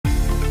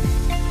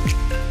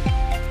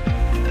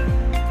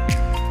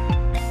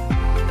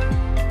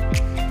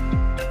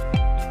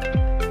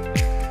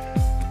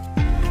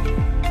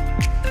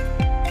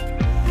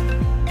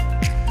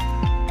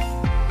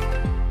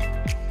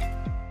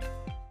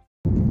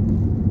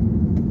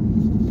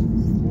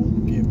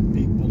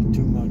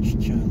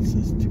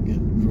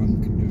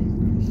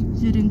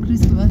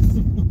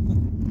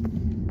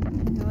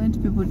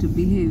to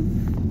behave.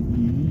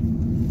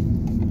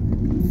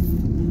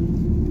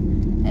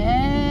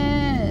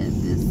 And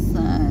the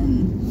sun.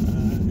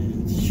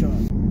 It's short.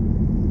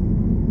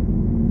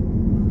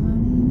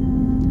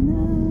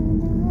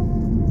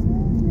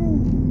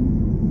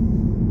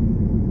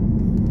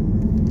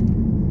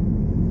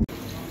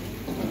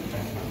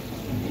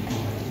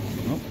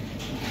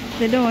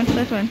 They don't want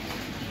that one.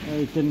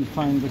 I didn't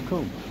find the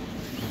code.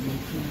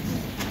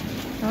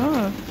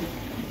 Oh.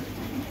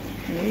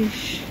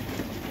 Yeesh.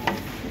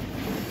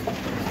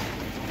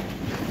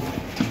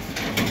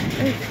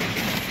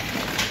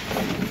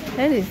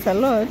 That is a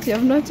lot. You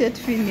have not yet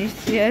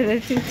finished. You are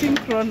at 15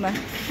 krona.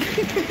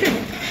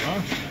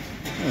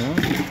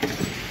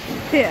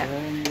 Here.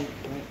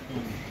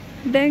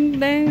 Dang,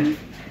 dang.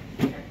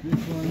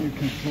 This one you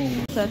can pull.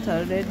 That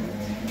already.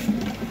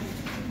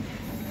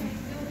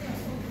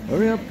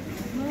 Hurry up.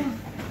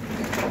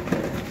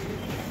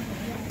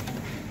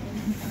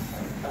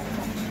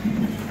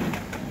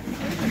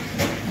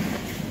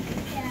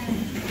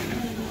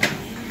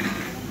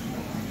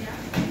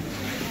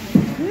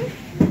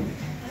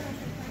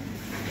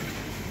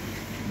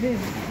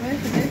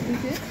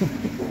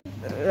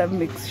 That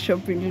makes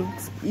shopping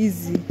looks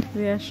easy.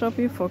 We are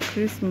shopping for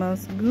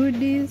Christmas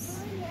goodies.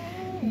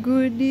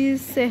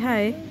 Goodies. Say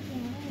hi.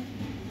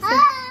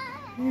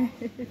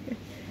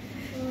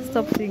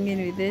 Stop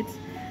singing with it.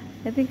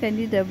 I think I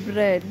need a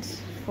bread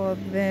for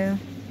the.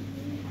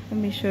 Let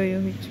me show you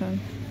which one.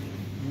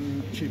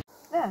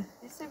 There,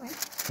 you see me?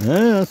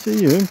 Yeah, I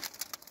see you.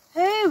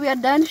 Hey, we are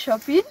done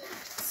shopping.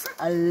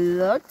 A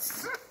lot.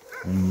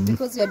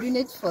 Because we are doing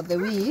it for the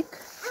week.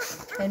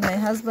 And my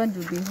husband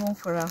will be home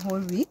for a whole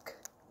week.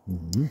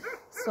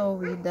 So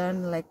we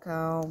done like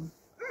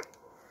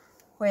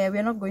where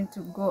we're not going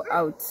to go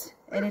out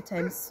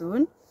anytime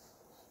soon.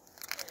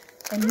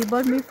 And he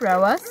bought me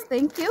flowers.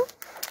 Thank you.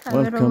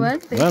 Welcome.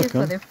 Thank you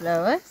for the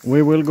flowers.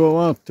 We will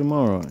go out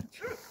tomorrow.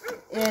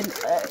 And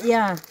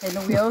yeah,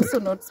 and we are also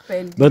not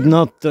spending. But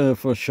not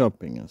for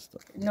shopping and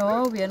stuff.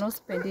 No, we are not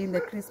spending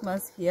the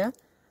Christmas here.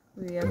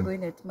 We are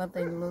going at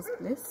mother-in-law's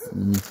place.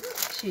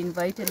 She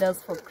invited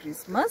us for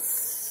Christmas.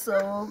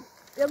 So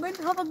we are going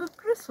to have a good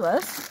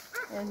Christmas.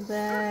 And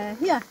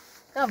yeah,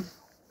 come.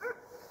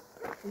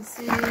 You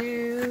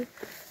see,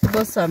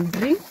 got some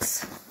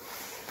drinks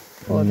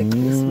for the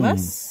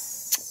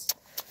Christmas.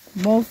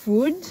 More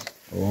food.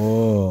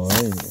 Oh,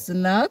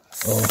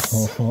 Snacks.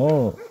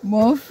 oh.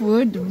 More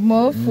food,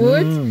 more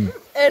food.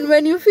 And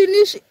when you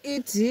finish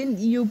eating,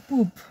 you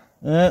poop.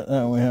 We have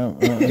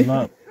a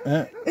lot.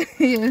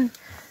 You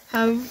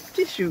have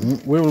tissue.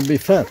 We will be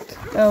fat.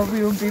 Oh,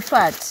 we will be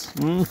fat.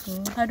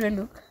 How do I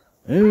look?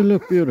 You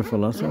look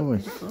beautiful as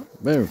always.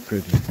 Very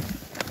pretty.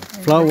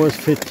 Flowers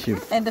fit you.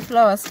 And the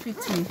flowers fit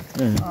me.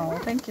 Yeah. Oh,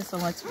 thank you so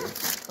much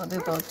for the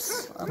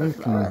thoughts of the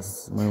Thank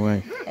flowers. you, my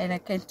wife. And I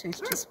can't wait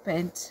to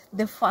spend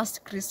the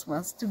first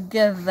Christmas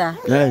together.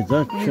 Yeah, it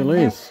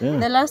actually is. The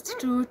Yeah. last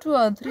two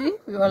or three,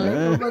 we were like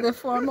over the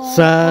phone.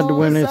 Sad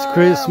when it's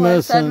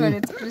Christmas. Sad when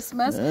it's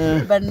Christmas.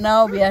 But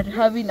now we are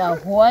having a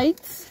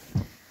white.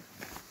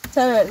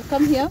 So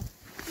come here.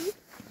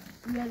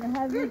 We are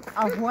having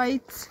a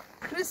white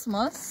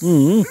Christmas.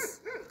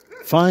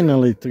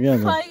 Finally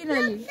together.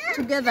 Finally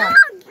together.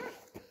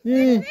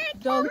 Yeah.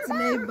 Dog's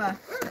neighbor.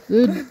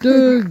 Good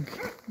dog.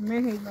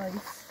 Very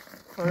nice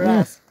for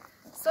us.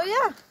 So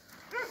yeah.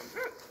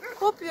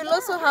 Hope you'll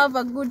also have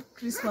a good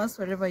Christmas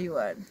wherever you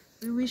are.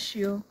 We wish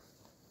you.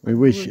 We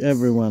wish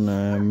everyone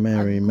a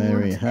merry,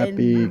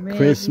 happy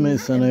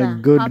Christmas and a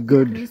good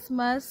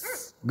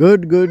Christmas.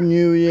 Good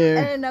New Year.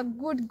 And a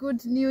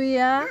good New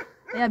Year.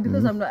 Yeah,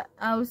 because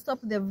I'll stop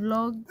the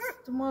vlogs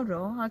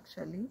tomorrow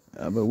actually.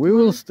 But we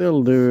will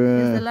still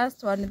do. It's the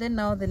last one. Then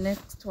now the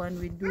next one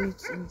we do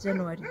it in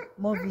January.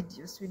 More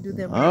videos. We do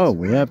them. Oh,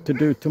 we have to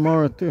do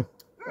tomorrow too.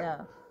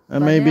 Yeah.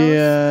 And maybe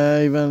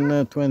even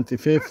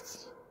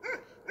 25th.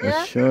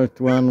 Yeah. A short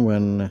one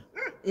when.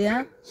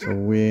 Yeah. So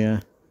we.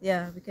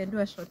 Yeah, we can do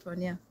a short one.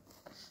 Yeah.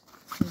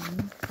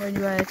 When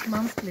you are at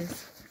mom's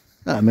place.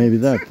 Maybe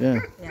that.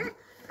 Yeah. Yeah.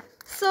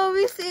 So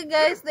we see you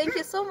guys. Thank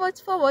you so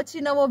much for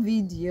watching our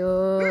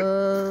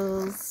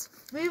videos.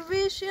 We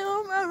wish you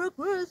a Merry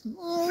Christmas.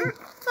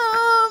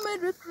 Oh,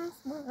 Merry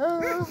Christmas.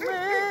 Oh,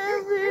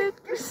 Merry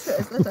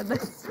Christmas.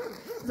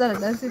 Is that a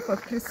dancing for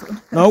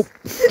Christmas? Nope.